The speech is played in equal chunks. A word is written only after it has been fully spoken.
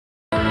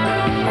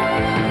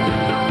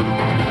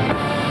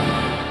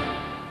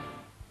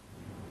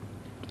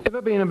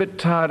Ever been a bit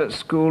tired at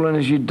school and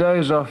as you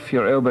doze off,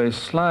 your elbow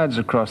slides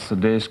across the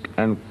desk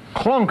and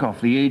clonk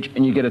off the edge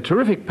and you get a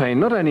terrific pain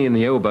not only in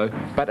the elbow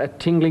but a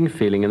tingling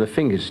feeling in the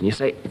fingers and you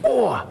say,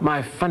 "Oh,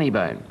 my funny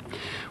bone."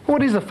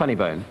 What is a funny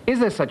bone? Is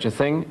there such a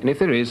thing? And if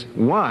there is,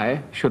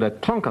 why should a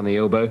clonk on the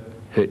elbow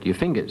hurt your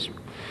fingers?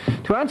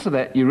 To answer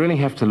that, you really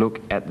have to look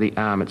at the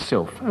arm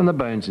itself and the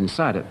bones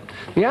inside it.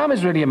 The arm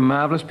is really a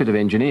marvellous bit of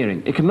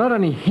engineering. It can not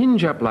only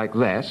hinge up like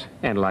that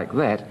and like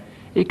that,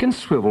 it can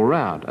swivel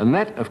round, and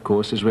that, of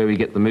course, is where we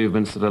get the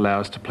movements that allow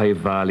us to play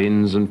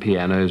violins and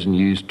pianos and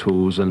use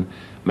tools and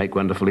make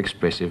wonderful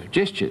expressive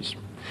gestures.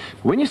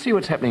 But when you see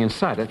what's happening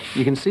inside it,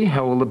 you can see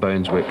how all the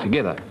bones work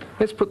together.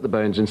 Let's put the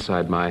bones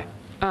inside my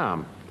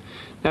arm.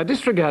 Now,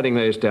 disregarding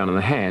those down on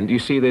the hand, you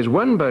see there's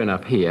one bone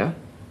up here,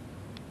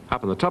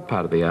 up on the top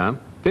part of the arm,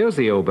 there's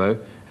the elbow,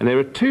 and there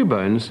are two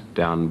bones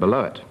down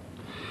below it.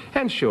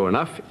 And sure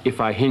enough, if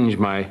I hinge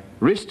my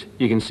wrist,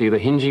 you can see the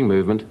hinging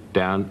movement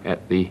down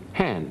at the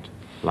hand,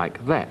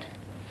 like that.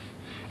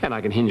 And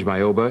I can hinge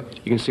my elbow,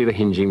 you can see the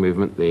hinging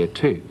movement there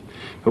too.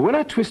 But when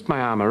I twist my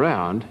arm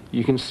around,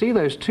 you can see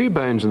those two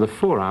bones in the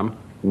forearm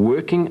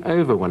working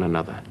over one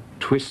another,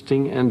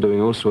 twisting and doing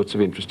all sorts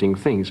of interesting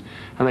things.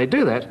 And they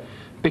do that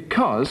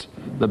because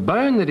the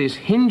bone that is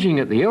hinging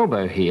at the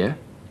elbow here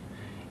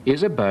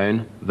is a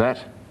bone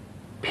that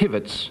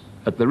pivots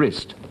at the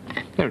wrist.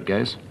 There it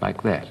goes,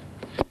 like that.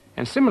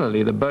 And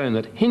similarly, the bone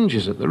that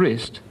hinges at the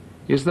wrist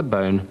is the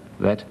bone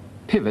that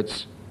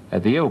pivots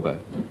at the elbow.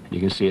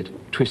 You can see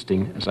it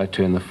twisting as I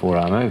turn the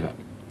forearm over.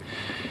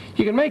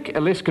 You can make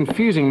a less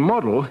confusing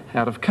model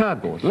out of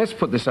cardboard. Let's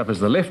put this up as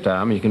the left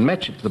arm. You can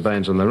match it to the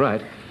bones on the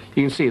right.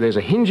 You can see there's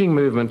a hinging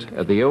movement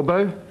at the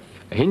elbow,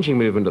 a hinging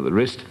movement at the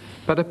wrist,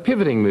 but a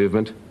pivoting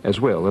movement as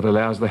well that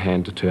allows the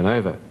hand to turn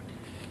over.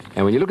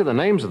 And when you look at the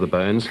names of the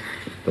bones,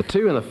 the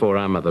two in the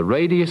forearm are the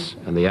radius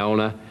and the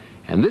ulnar,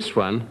 and this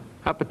one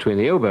up between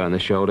the elbow and the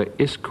shoulder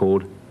is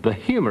called the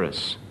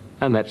humerus,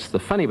 and that's the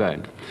funny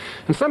bone.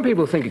 And some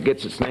people think it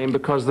gets its name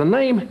because the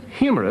name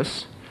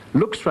humerus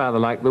looks rather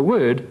like the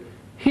word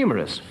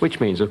humorous, which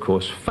means, of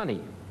course, funny.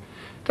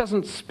 It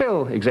doesn't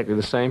spell exactly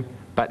the same,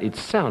 but it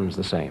sounds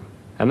the same,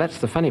 and that's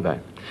the funny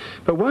bone.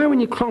 But why, when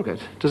you clonk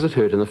it, does it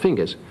hurt in the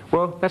fingers?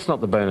 Well, that's not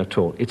the bone at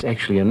all. It's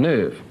actually a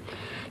nerve.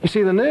 You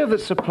see, the nerve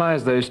that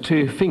supplies those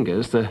two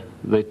fingers,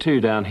 the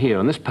two down here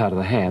on this part of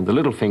the hand, the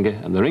little finger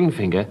and the ring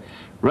finger,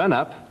 run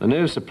up. The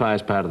nerve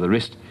supplies part of the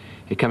wrist.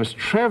 It comes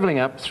travelling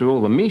up through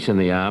all the meat in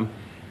the arm,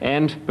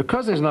 and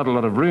because there's not a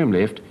lot of room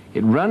left,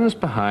 it runs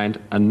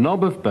behind a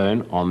knob of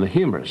bone on the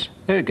humerus.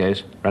 There it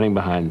goes, running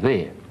behind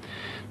there.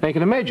 Now you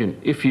can imagine,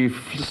 if you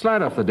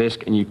slide off the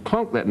desk and you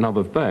clonk that knob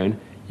of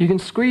bone, you can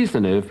squeeze the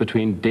nerve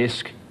between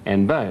desk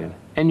and bone,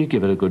 and you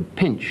give it a good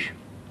pinch.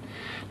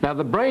 Now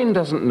the brain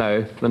doesn't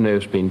know the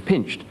nerve's been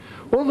pinched.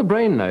 All the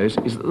brain knows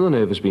is that the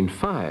nerve has been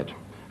fired.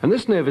 And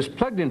this nerve is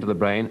plugged into the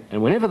brain,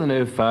 and whenever the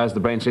nerve fires,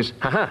 the brain says,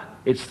 "Ha-ha,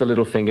 it's the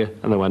little finger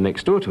and the one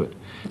next door to it."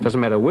 It doesn't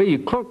matter where you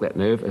clonk that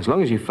nerve, as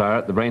long as you fire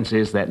it, the brain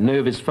says that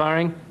nerve is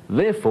firing,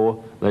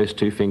 therefore those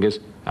two fingers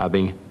are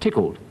being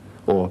tickled,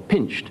 or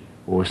pinched,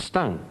 or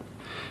stung.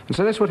 And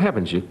so that's what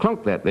happens. You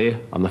clonk that there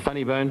on the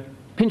funny bone,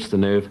 pinch the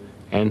nerve,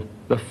 and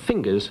the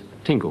fingers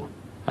tingle.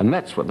 And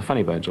that's what the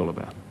funny bone's all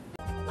about.